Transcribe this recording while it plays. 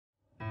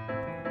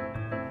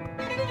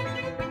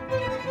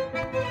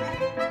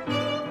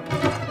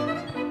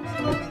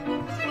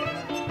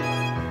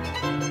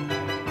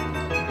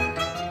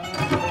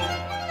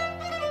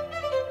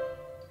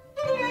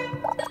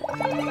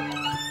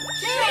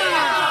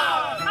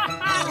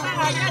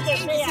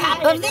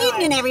Top of the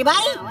evening, everybody.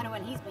 I wonder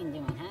what he's been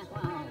doing,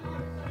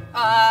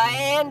 huh?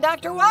 And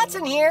Dr.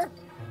 Watson here.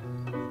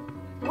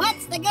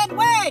 What's the good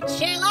word,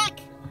 Sheerluck?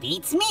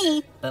 Beats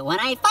me, but when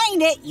I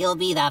find it, you'll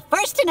be the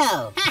first to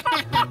know.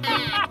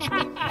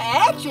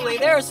 Actually,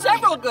 there are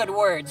several good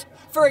words.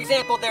 For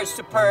example, there's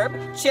superb,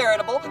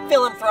 charitable,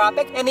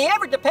 philanthropic, and the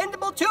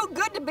ever-dependable too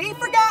good to be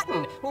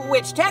forgotten,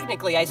 which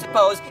technically, I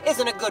suppose,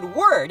 isn't a good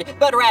word,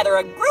 but rather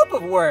a group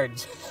of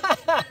words.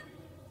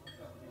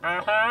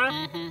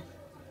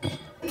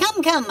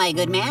 Come, my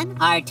good man.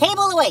 Our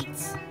table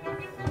awaits.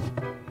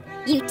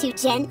 You two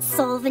gents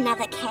solve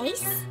another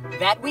case?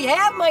 That we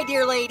have, my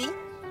dear lady.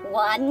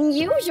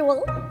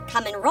 Unusual.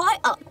 Coming right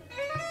up.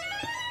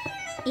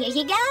 Here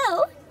you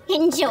go.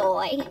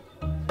 Enjoy.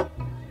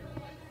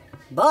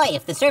 Boy,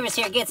 if the service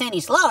here gets any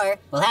slower,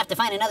 we'll have to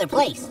find another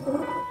place.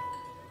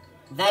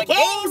 The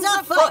game's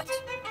afoot!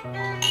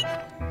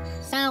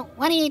 So,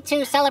 what are you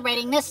two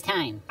celebrating this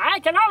time? I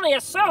can only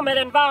assume it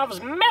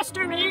involves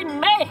mystery,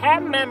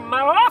 mayhem, and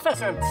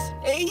maleficence.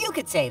 You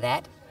could say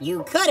that.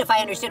 You could if I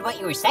understood what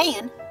you were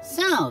saying.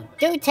 So,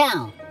 do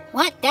tell.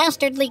 What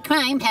dastardly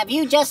crime have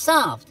you just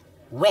solved?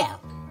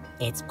 Well,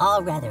 it's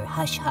all rather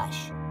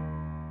hush-hush.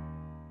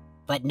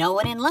 But no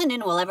one in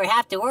London will ever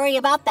have to worry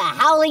about the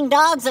howling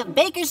dogs of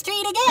Baker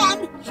Street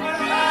again.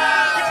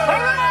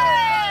 Hooray!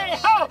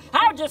 Oh,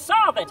 how'd you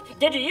solve it?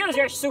 Did you use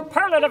your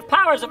superlative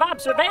powers of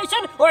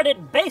observation, or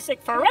did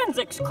basic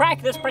forensics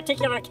crack this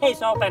particular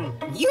case open?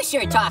 You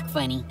sure talk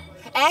funny.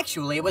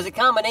 Actually, it was a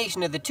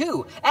combination of the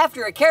two.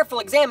 After a careful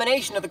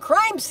examination of the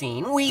crime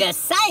scene, we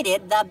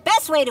decided the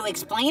best way to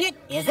explain it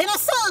is in a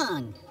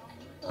song.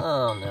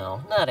 Oh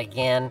no, not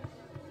again.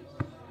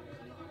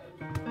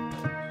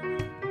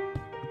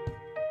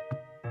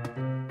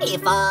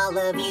 If all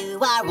of you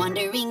are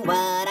wondering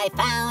what I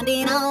found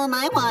in all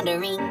my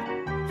wandering,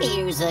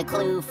 here's a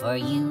clue for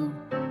you.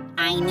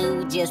 I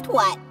knew just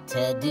what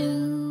to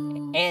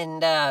do.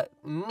 And,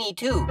 me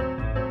too.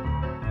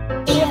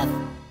 If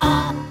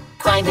a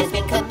crime has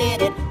been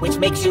committed, which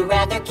makes you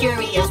rather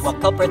curious,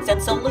 what culprits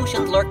and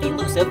solutions lurk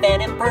elusive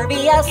and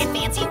impervious? If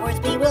fancy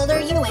words bewilder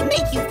you and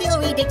make you feel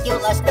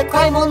ridiculous, the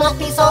crime will not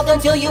be solved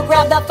until you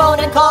grab the phone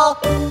and call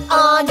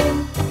on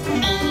me.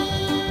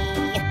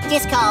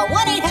 Just call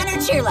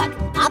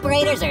 1-800-SHEERLUCK.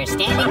 Operators are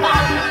standing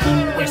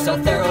by. We're so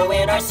thorough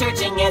in our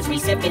searching as we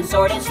sift and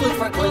sort and sleuth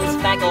for clues.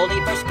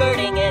 Faculty for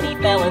skirting any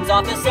felons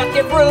off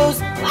deceptive ruse.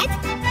 What?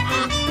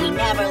 We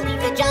never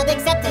leave the job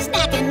except to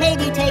snack and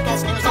maybe take a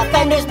snooze.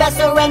 Offenders best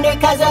surrender,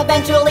 cause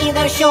eventually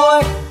they're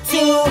sure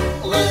to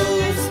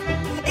lose.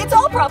 It's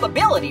all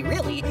probability,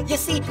 really. You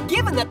see,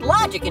 given that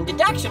logic and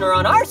deduction are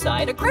on our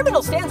side, a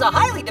criminal stands a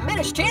highly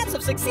diminished chance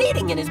of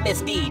succeeding in his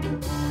misdeed.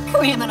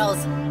 Criminals?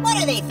 What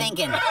are they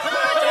thinking?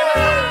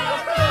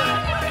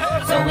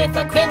 So if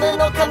a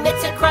criminal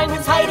commits a crime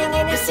who's hiding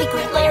in his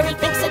secret lair, he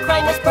thinks the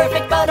crime is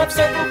perfect, but of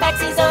certain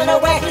facts he's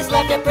unaware. He's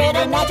left a print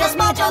and not just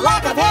smudge, a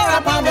lock of hair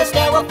upon the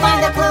stair. We'll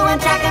find the clue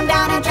and track him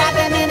down and trap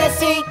him in his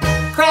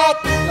secret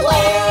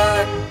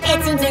lair.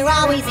 It seems they're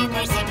always in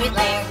their secret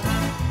lair.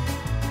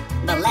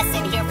 The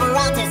lesson here for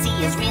all to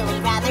see is really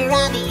rather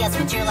obvious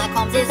when Sherlock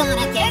Holmes is on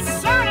a case.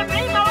 It's sure to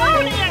be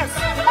melodious!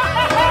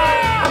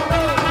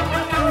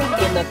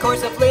 In the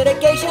course of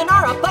litigation,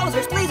 our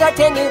opposers please are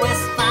tenuous.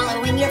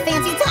 Following your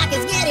fancy talk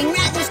is getting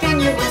rather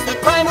strenuous. The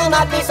crime will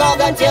not be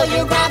solved until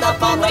you grab the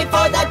phone, wait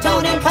for the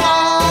tone and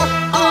call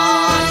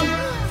on.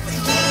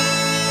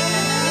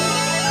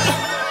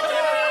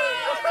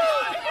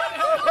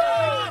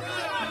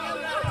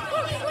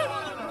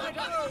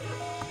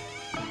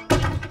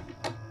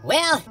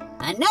 Well,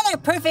 another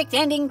perfect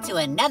ending to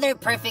another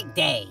perfect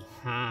day.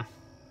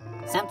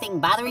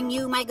 Something bothering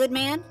you, my good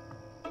man?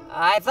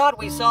 I thought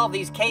we solved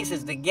these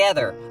cases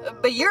together,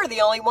 but you're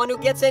the only one who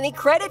gets any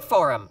credit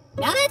for them.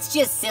 Now that's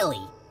just silly.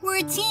 We're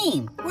a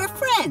team. We're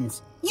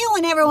friends. You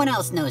and everyone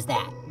else knows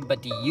that.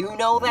 But do you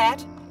know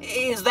that?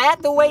 Is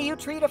that the way you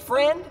treat a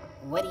friend?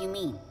 What do you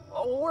mean?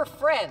 Oh, we're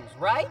friends,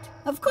 right?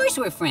 Of course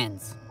we're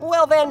friends.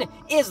 Well then,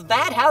 is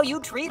that how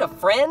you treat a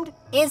friend?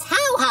 Is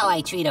how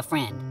I treat a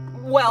friend.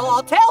 Well,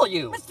 I'll tell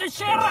you. Mr.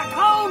 Sherlock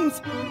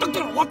Holmes!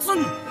 Dr.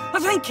 Watson! I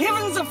thank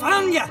heavens I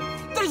found you!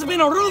 There's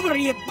been a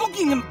robbery at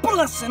Buckingham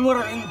Palace and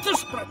we're in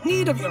desperate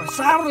need of your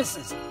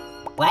services.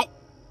 What?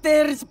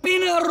 There's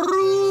been a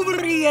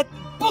robbery at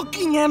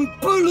Buckingham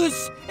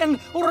Palace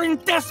and we're in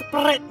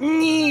desperate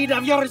need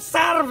of your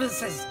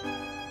services.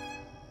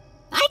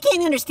 I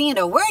can't understand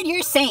a word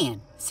you're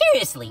saying.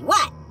 Seriously,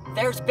 what?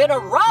 There's been a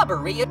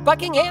robbery at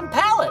Buckingham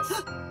Palace.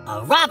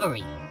 A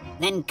robbery?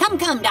 Then come,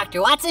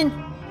 Dr. Watson.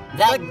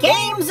 The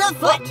game's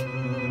afoot!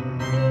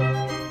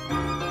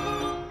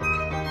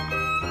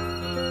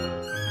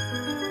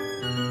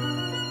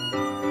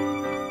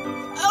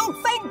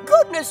 Oh, thank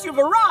goodness you've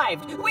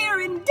arrived!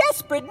 We're in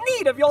desperate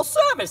need of your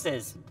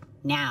services!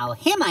 Now,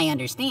 him I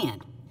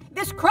understand.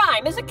 This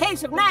crime is a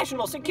case of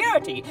national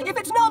security. If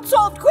it's not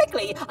solved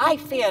quickly, I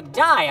fear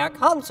dire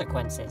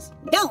consequences.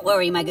 Don't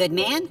worry, my good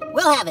man.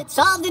 We'll have it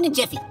solved in a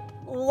jiffy.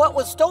 What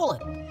was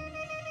stolen?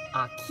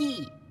 A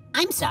key.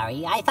 I'm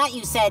sorry, I thought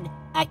you said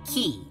a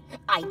key.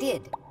 I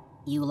did.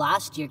 You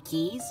lost your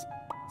keys?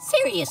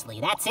 Seriously,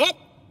 that's it?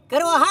 Go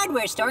to a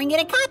hardware store and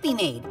get a copy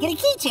made. Get a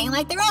keychain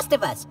like the rest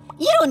of us.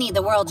 You don't need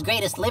the world's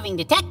greatest living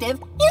detective.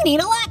 You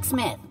need a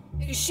locksmith.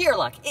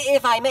 Sheerluck,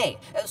 if I may.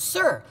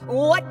 Sir,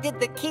 what did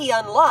the key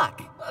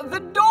unlock? The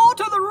door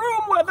to the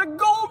room where the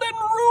golden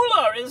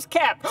ruler is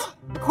kept.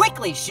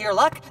 Quickly,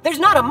 Sheerluck. There's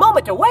not a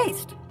moment to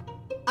waste.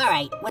 All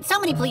right, would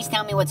somebody please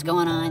tell me what's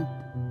going on?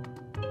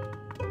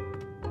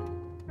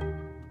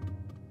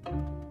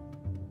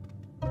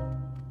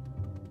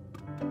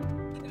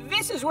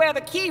 This is where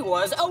the key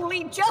was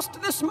only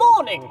just this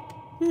morning.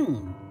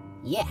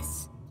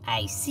 Yes,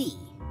 I see.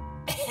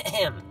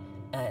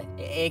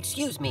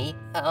 Excuse me,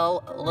 a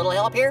little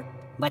help here?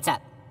 What's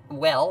up?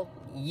 Well,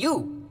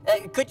 you.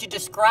 Could you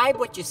describe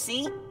what you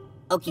see?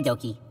 Okie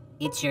dokie.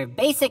 It's your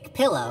basic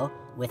pillow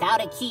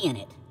without a key in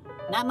it.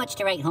 Not much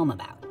to write home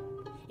about.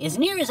 As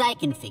near as I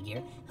can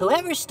figure,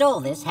 whoever stole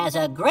this has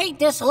a great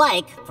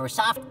dislike for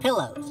soft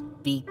pillows.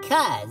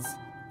 Because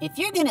if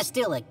you're gonna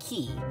steal a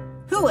key,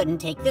 who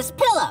wouldn't take this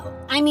pillow?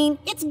 I mean,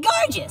 it's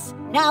gorgeous.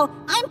 Now,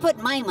 I'm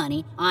putting my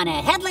money on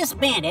a headless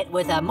bandit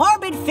with a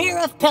morbid fear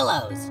of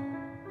pillows.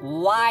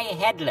 Why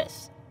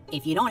headless?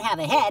 If you don't have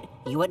a head,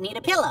 you wouldn't need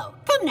a pillow.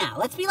 Come now,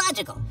 let's be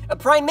logical.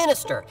 Prime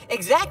Minister,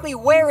 exactly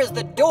where is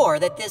the door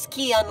that this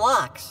key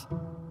unlocks?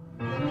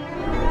 And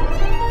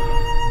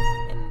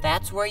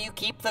that's where you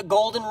keep the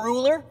golden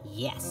ruler?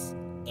 Yes,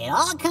 it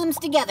all comes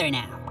together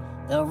now.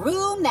 The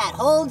room that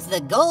holds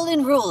the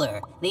golden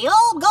ruler. The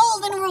old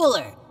golden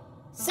ruler.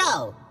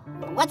 So,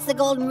 what's the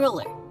golden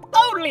ruler?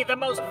 Only the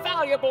most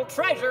valuable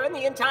treasure in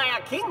the entire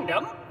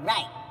kingdom.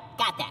 Right,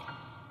 got that.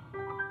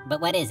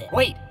 But what is it?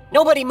 Wait,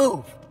 nobody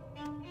move.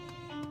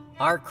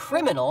 Our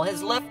criminal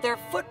has left their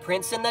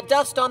footprints in the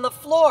dust on the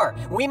floor.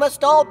 We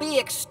must all be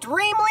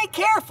extremely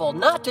careful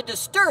not to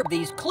disturb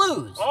these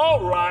clues.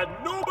 All right,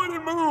 nobody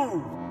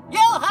move. You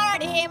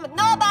heard him!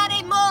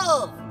 Nobody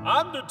move!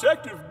 I'm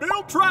Detective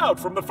Bill Trout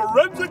from the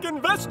Forensic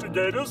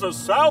Investigators of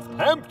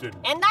Southampton.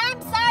 And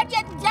I'm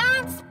Sergeant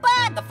John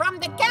Spud from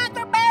the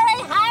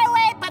Canterbury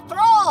Highway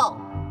Patrol.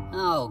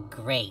 Oh,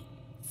 great.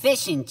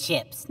 Fish and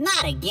chips.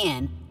 Not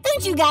again.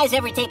 Don't you guys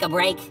ever take a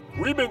break?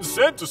 We've been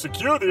sent to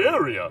secure the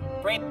area.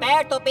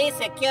 Prepare to be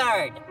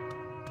secured.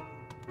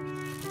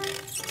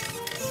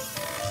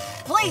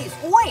 Please,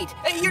 wait!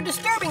 You're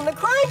disturbing the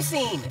crime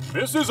scene!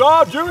 This is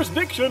our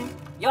jurisdiction.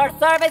 Your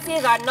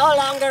services are no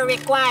longer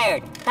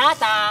required.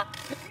 Ta-ta.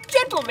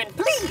 Gentlemen,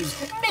 please!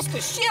 Mr.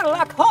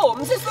 Sheerluck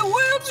Holmes is the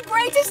world's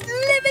greatest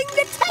living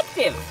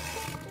detective!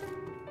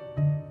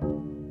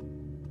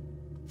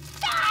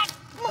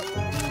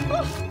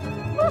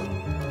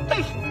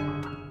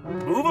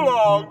 Move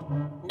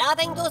along.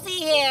 Nothing to see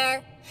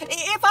here.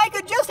 If I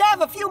could just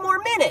have a few more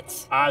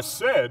minutes! I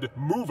said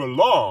move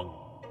along.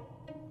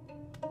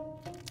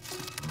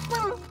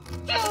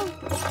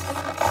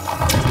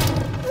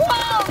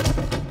 Whoa!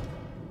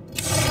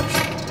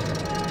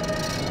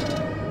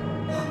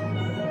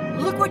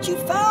 Look what you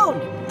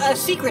found! A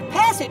secret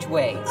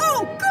passageway!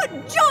 Oh,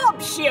 good job,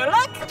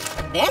 Sheerluck!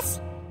 This?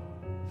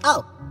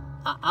 Oh,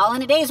 all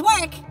in a day's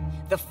work.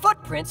 The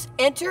footprints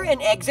enter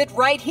and exit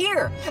right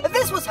here.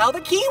 This was how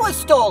the key was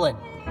stolen.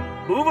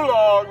 Move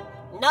along.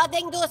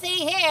 Nothing to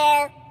see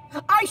here.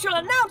 I shall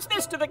announce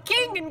this to the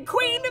king and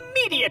queen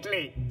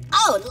immediately.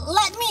 Oh,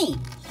 let me.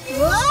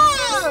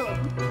 Whoa!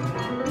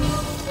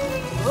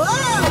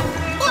 Whoa!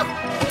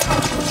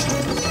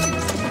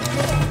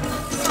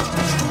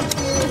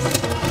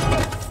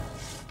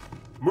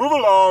 Move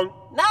along.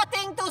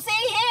 Nothing to see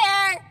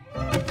here.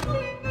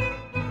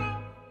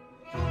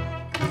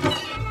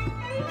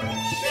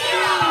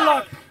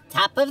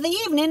 Top of the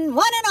evening,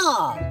 one and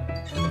all.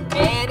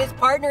 And his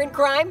partner in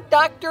crime,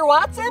 Dr.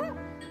 Watson?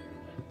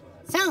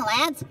 So,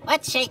 lads,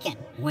 what's shaking?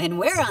 When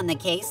we're on the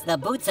case, the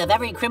boots of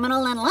every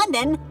criminal in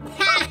London.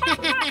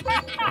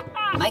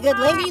 My good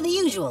lady, the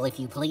usual, if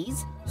you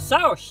please.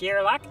 So,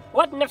 Sheerluck,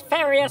 what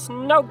nefarious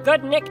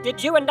no-good-nick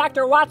did you and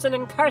Dr. Watson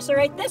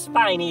incarcerate this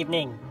fine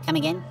evening? Come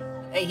again?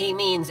 He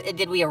means,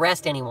 did we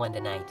arrest anyone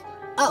tonight?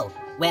 Oh,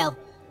 well,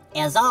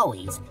 as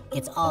always,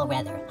 it's all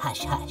rather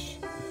hush-hush.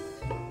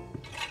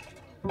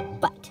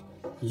 But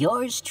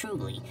yours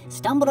truly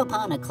stumbled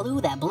upon a clue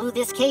that blew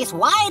this case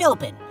wide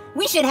open.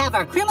 We should have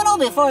our criminal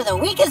before the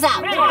week is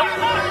out.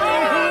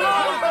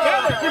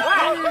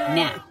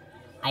 Now,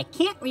 I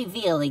can't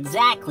reveal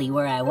exactly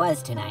where I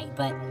was tonight,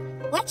 but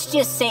let's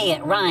just say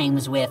it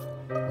rhymes with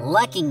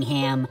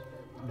Buckingham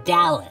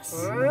Palace.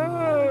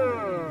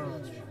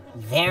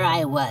 There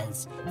I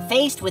was,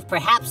 faced with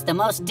perhaps the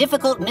most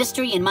difficult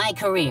mystery in my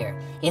career.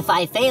 If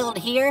I failed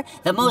here,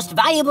 the most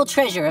valuable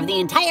treasure of the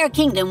entire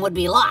kingdom would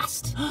be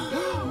lost.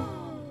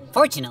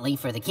 Fortunately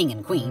for the king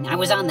and queen, I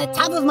was on the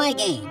top of my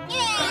game.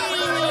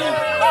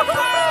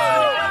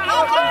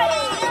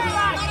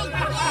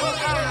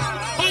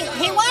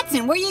 Hey,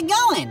 Watson, where you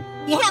going?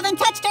 You haven't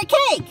touched our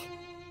cake.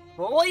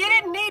 Well, you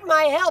didn't need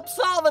my help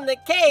solving the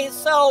case,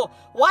 so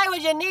why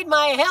would you need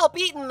my help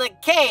eating the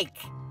cake?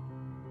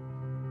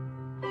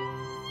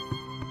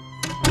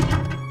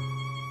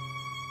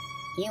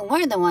 You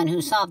were the one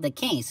who solved the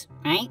case,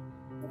 right?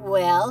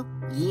 Well,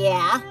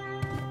 yeah.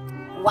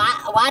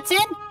 Watson?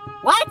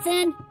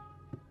 Watson?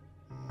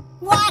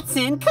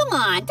 Watson, come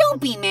on,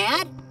 don't be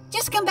mad.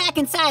 Just come back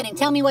inside and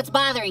tell me what's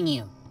bothering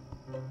you.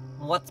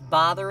 What's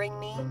bothering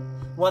me?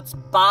 What's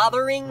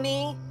bothering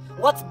me?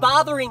 What's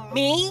bothering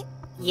me?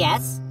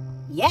 Yes.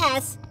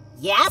 Yes.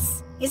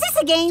 Yes? Is this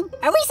a game?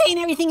 Are we saying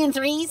everything in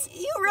threes?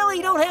 You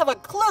really don't have a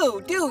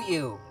clue, do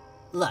you?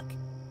 Look,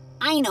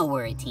 I know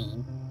we're a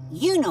team.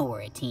 You know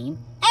we're a team.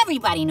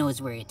 Everybody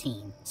knows we're a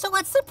team. So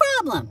what's the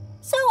problem?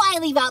 So I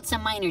leave out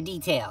some minor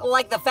details.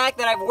 Like the fact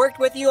that I've worked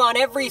with you on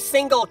every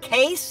single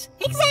case?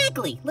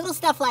 Exactly. Little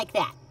stuff like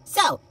that.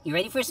 So, you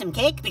ready for some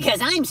cake? Because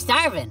I'm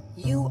starving.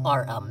 You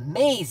are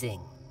amazing.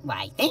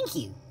 Why, thank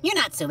you. You're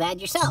not so bad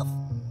yourself.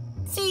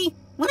 See,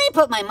 when I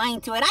put my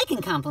mind to it, I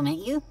can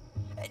compliment you.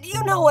 Do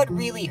you know what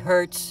really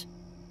hurts?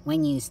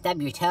 When you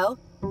stub your toe?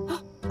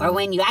 Or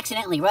when you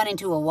accidentally run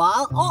into a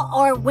wall?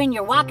 Or when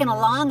you're walking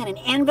along and an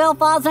anvil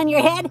falls on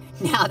your head?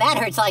 Now that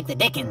hurts like the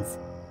dickens.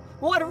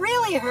 What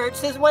really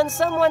hurts is when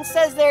someone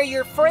says they're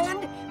your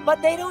friend,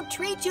 but they don't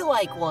treat you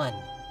like one.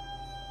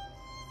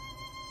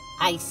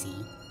 I see.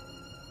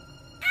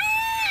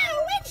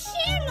 Ow, it's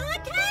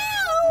Sheerluck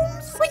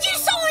Holmes! Would you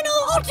sign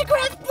all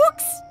autograph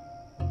books?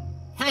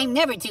 I'm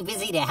never too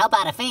busy to help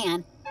out a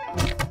fan.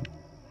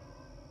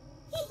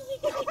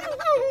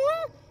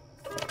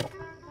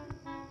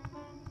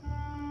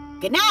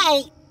 Good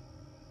night.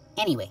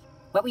 Anyway,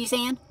 what were you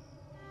saying?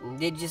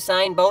 Did you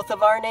sign both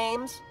of our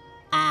names?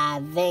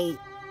 They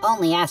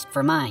only asked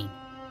for mine.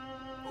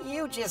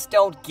 You just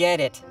don't get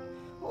it.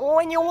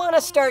 When you want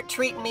to start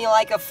treating me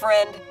like a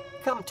friend,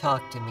 come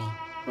talk to me.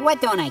 What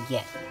don't I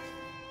get?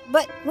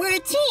 But we're a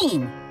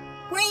team.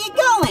 Where are you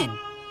going?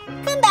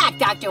 Come back,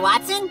 Dr.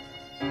 Watson.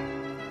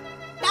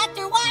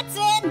 Dr.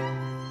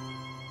 Watson!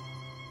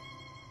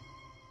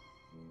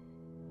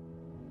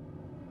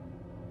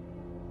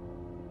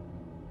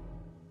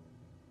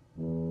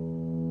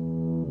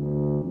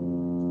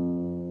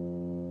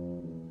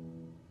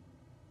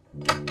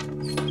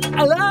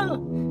 Hello?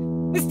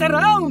 Mr.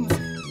 Holmes,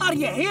 are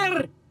you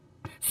here?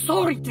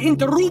 Sorry to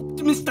interrupt,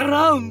 Mr.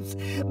 Holmes,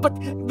 but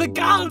the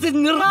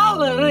golden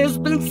roller has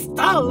been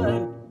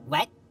stolen.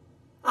 What?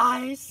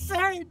 I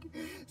said,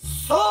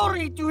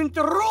 sorry to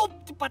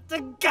interrupt, but the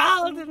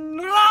golden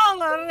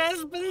roller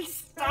has been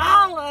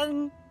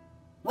stolen.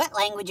 What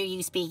language are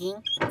you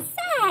speaking?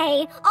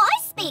 Say, I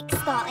speak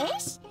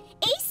Scottish.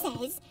 He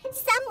says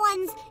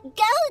someone's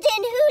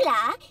golden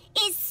hula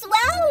is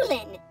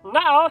swollen.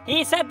 No,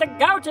 he said the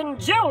goat and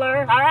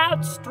jeweler are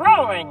out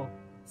strolling.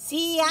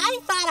 See, I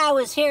thought I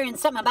was hearing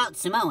something about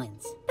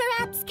Samoans.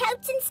 Perhaps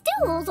coats and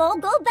stools all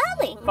go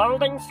bowling.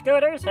 Folding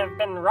scooters have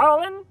been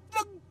rolling.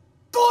 The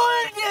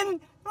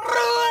golden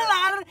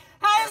ruler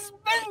has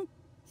been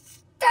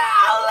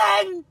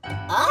stolen.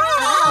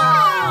 Oh!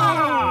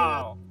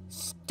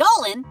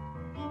 Stolen?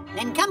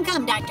 Then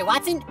come, Dr.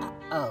 Watson.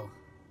 Oh.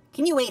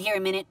 Can you wait here a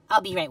minute?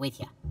 I'll be right with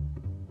you.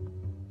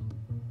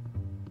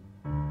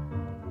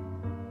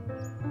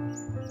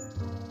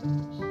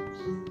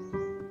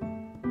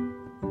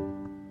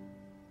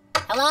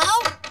 Hello?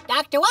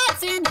 Dr.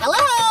 Watson,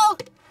 hello?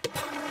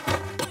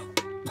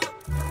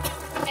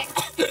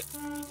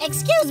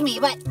 Excuse me,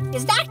 but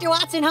is Dr.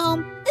 Watson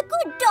home? The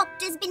good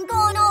doctor's been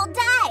gone all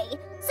day.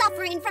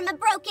 Suffering from a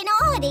broken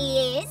heart,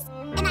 he is.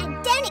 And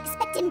I don't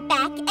expect him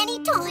back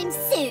anytime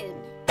soon.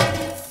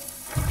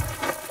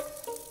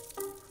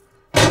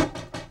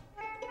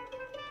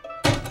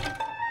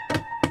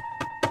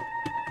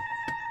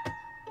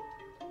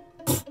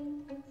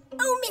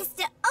 Oh,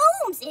 Mr.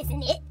 Holmes,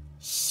 isn't it?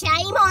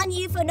 Shame on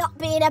you for not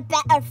being a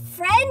better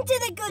friend to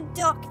the good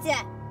doctor.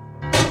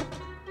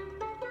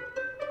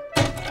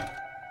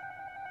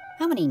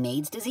 How many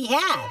maids does he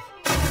have?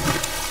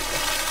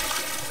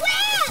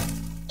 Well,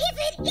 if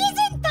it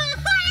isn't the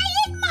high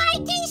and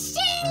mighty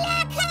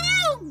Sheerluck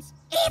Holmes!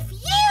 If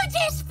you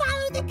just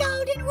followed the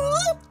golden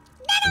rule,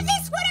 none of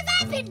this would have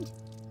happened.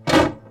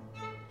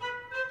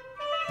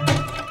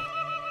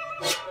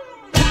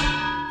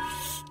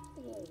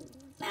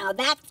 Now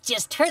that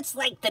just hurts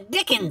like the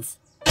dickens.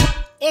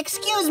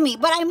 Excuse me,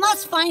 but I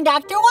must find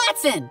Dr.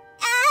 Watson.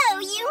 Oh,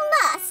 you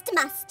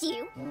must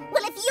you?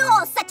 Well, if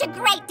you're such a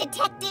great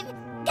detective,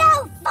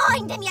 go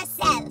find him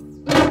yourself.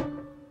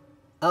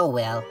 Oh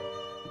well,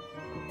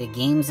 the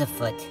game's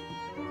afoot.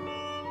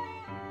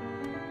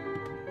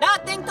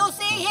 Nothing to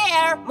see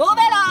here. Move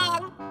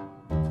along.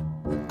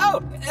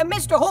 Oh,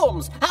 Mr.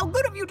 Holmes, how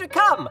good of you to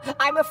come.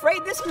 I'm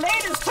afraid this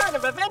latest turn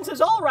of events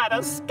is all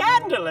rather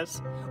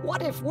scandalous.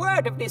 What if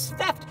word of this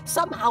theft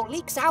somehow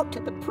leaks out to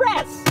the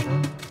press?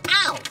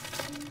 Ow!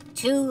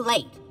 Too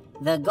late.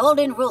 The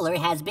golden ruler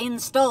has been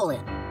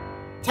stolen.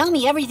 Tell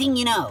me everything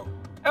you know.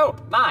 Oh,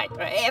 my.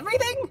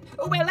 Everything?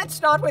 Well, let's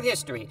start with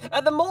history.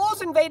 The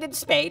Moors invaded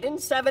Spain in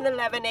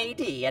 711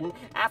 AD, and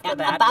after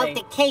that About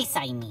the case,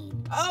 I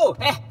mean. Oh,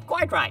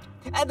 quite right.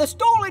 The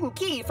stolen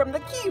key from the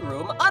key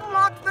room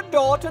unlocked the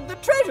door to the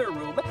treasure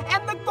room,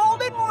 and the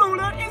golden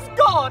ruler is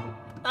gone.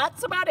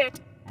 That's about it.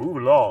 Move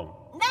along.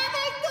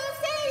 Nothing to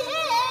see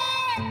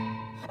here!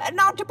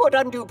 not to put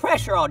undue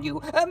pressure on you,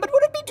 but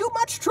would it be too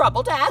much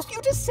trouble to ask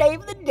you to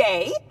save the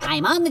day?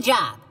 I'm on the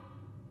job.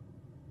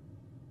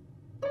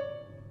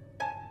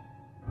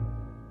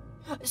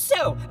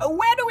 So,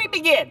 where do we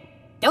begin?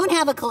 Don't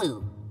have a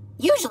clue.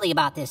 Usually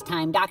about this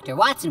time, Dr.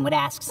 Watson would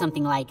ask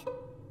something like,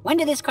 when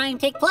did this crime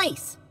take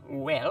place?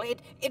 Well,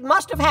 it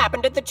must have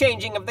happened at the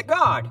changing of the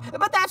guard,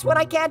 but that's what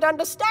I can't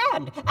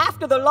understand.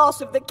 After the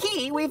loss of the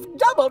key, we've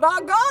doubled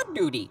our guard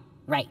duty.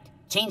 Right,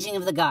 changing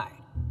of the guard.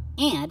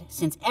 And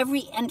since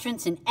every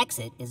entrance and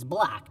exit is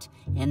blocked,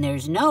 and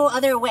there's no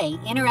other way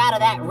in or out of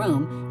that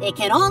room, it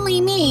can only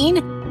mean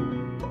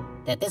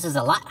that this is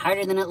a lot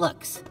harder than it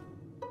looks.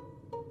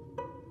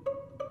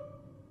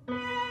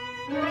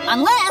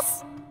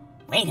 Unless...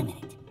 Wait a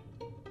minute.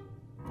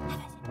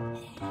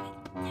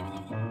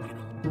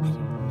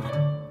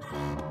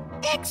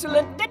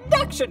 Excellent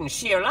deduction,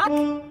 Sheerluck.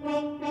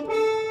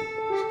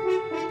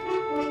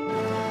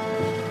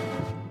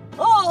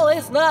 All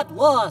is not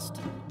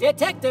lost.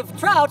 Detective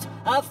Trout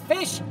of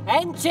Fish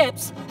and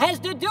Chips has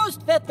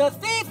deduced that the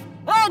thief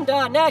and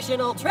our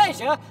national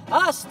treasure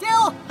are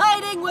still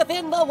hiding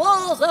within the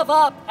walls of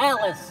our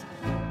palace.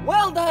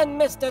 Well done,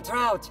 Mr.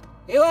 Trout.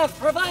 You have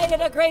provided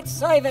a great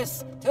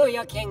service to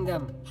your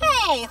kingdom.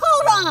 Hey,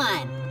 hold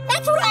on!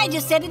 That's what I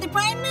just said to the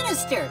Prime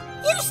Minister.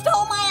 You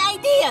stole my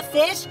idea,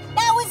 Fish.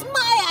 That was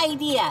my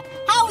idea.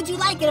 How would you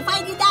like it if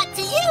I did that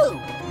to you?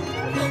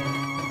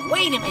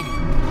 Wait a minute.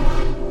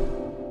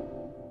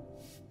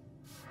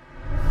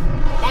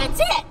 That's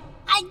it!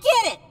 I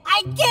get it!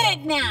 I get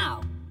it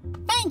now!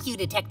 Thank you,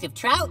 Detective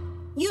Trout.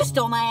 You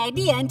stole my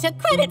idea and took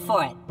credit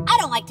for it. I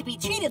don't like to be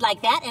treated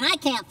like that, and I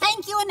can't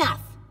thank you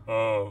enough.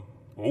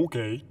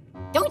 Okay.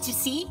 Don't you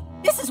see?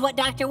 This is what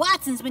Dr.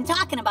 Watson's been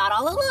talking about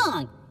all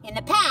along. In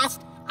the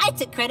past, I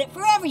took credit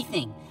for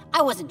everything.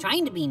 I wasn't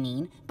trying to be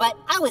mean, but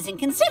I was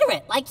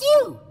inconsiderate, like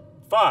you.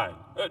 Fine.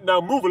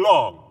 Now move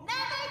along.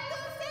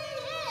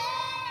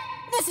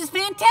 This is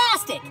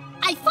fantastic.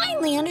 I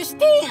finally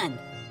understand.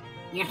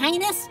 Your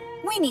Highness,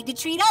 we need to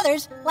treat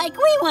others like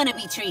we want to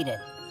be treated.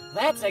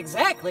 That's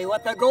exactly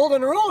what the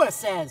Golden Ruler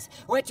says,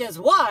 which is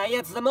why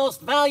it's the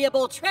most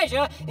valuable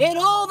treasure in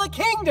all the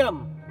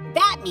kingdom.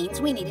 That means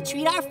we need to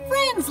treat our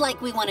friends like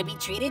we want to be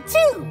treated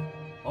too.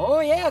 Oh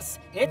yes,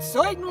 it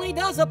certainly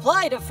does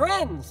apply to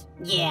friends.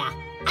 Yeah,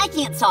 I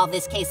can't solve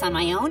this case on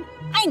my own.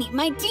 I need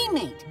my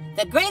teammate,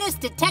 the greatest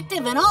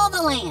detective in all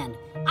the land.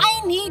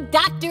 I need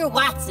Dr.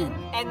 Watson.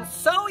 And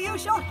so you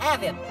shall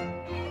have him.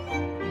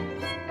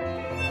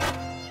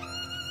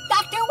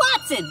 Dr.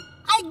 Watson,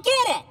 I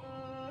get it.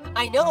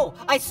 I know,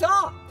 I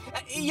saw.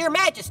 Your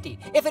Majesty,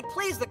 if it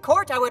please the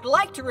court, I would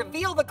like to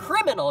reveal the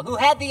criminal who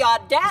had the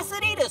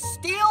audacity to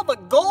steal the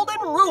Golden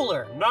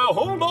Ruler. Now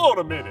hold on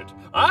a minute.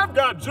 I've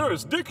got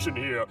jurisdiction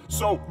here,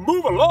 so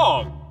move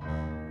along.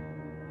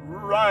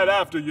 Right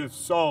after you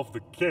solve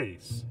the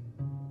case.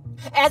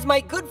 As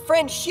my good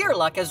friend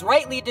Sheerluck has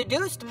rightly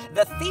deduced,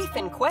 the thief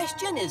in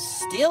question is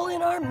still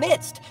in our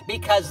midst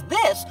because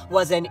this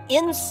was an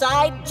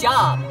inside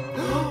job.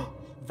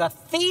 The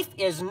thief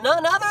is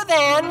none other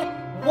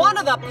than one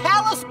of the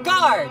palace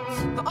guards.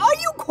 Are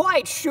you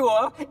quite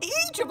sure?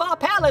 Each of our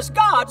palace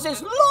guards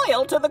is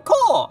loyal to the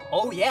core.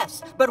 Oh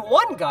yes, but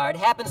one guard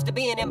happens to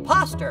be an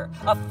imposter,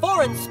 a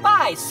foreign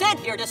spy sent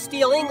here to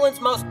steal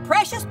England's most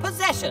precious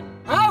possession.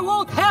 I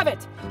won't have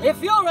it.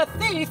 If you're a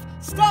thief,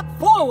 step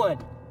forward.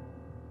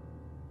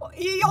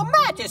 Your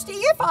Majesty,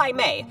 if I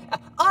may,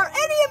 are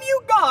any of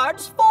you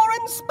guards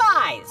foreign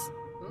spies?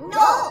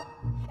 No.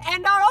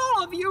 And are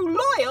all of you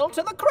loyal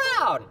to the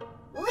crown?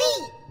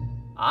 We.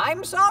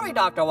 I'm sorry,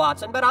 Dr.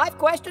 Watson, but I've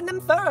questioned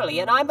them thoroughly,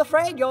 and I'm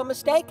afraid you're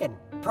mistaken.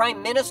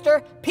 Prime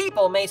Minister,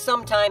 people may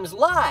sometimes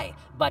lie,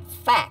 but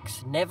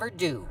facts never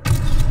do.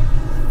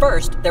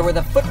 First, there were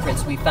the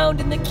footprints we found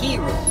in the key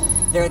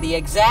room. They're the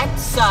exact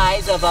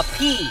size of a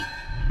pea.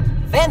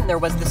 Then there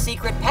was the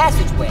secret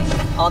passageway.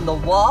 On the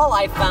wall,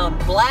 I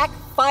found black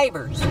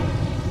fibers.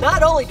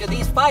 Not only do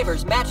these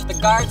fibers match the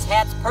guards'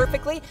 hats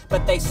perfectly,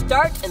 but they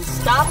start and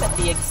stop at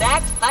the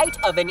exact height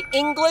of an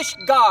English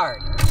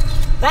guard.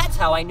 That's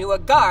how I knew a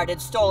guard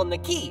had stolen the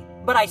key,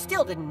 but I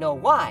still didn't know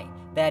why.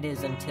 That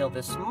is, until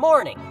this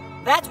morning.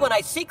 That's when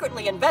I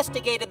secretly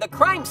investigated the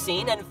crime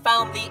scene and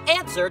found the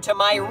answer to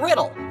my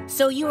riddle.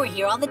 So you were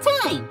here all the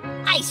time.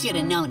 I should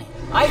have known it.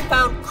 I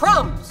found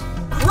crumbs.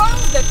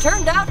 Crumbs that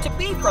turned out to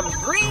be from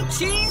Brie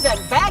cheese and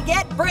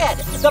baguette bread,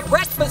 the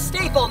breakfast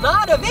staple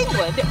not of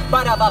England,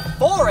 but of a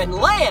foreign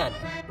land.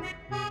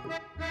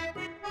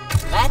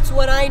 That's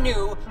when I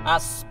knew a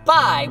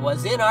spy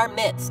was in our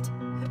midst.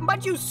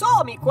 But you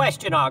saw me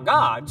question our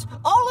guards.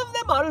 All of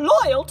them are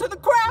loyal to the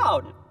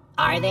crown.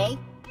 Are they?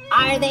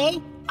 Are they?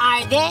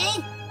 Are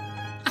they?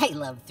 I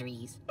love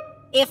threes.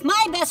 If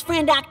my best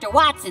friend Dr.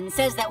 Watson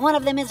says that one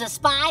of them is a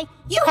spy,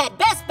 you had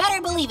best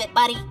better believe it,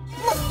 buddy.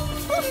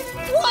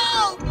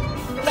 Whoa!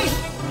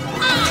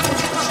 Ah!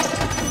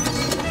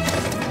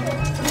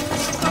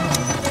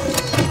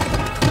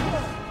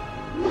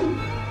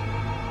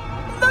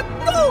 The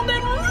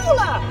Golden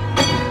Ruler!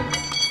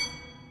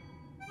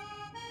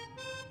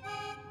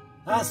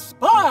 A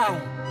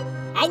spy!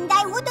 And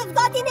I would have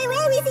gotten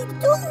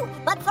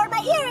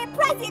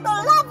insatiable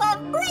love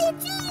of brie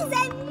cheese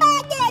and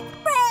baguette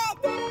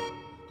bread.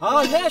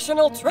 Our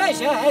national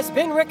treasure has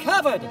been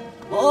recovered.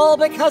 All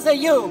because of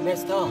you,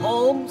 Mr.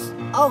 Holmes.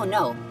 Oh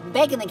no,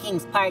 begging the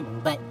king's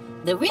pardon, but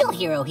the real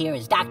hero here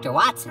is Dr.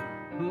 Watson.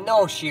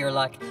 No,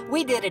 Sheerluck.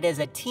 We did it as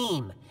a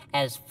team,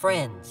 as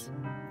friends.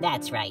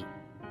 That's right,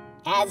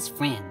 as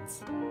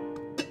friends.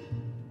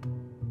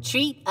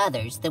 Treat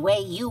others the way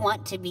you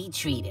want to be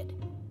treated.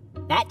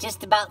 That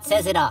just about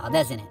says it all,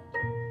 doesn't it?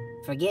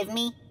 Forgive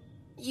me?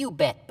 You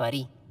bet,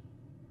 buddy.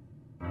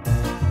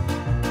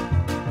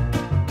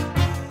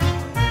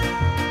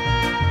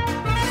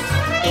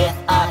 If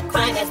a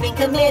crime has been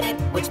committed,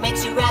 which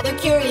makes you rather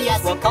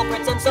curious, While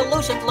culprits and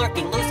solutions lurk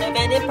elusive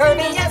and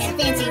impervious, and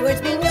fancy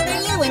words bewilder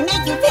you and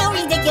make you feel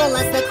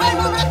ridiculous, the crime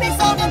will not be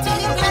solved until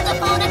you grab the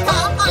phone and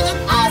call on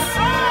us.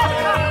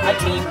 a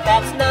team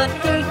that's not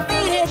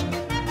defeated.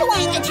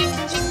 Why not treat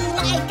you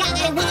like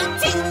I want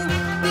to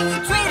be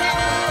treated?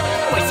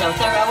 We're so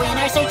thorough in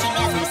our searching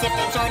as we sift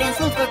and sort and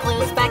sleuth for clues.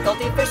 With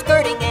faculty for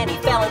skirting any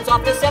felons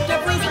off deceptive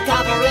routes.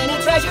 Cover any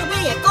treasure,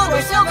 be it gold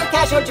or silver,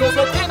 cash or jewels,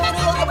 with criminal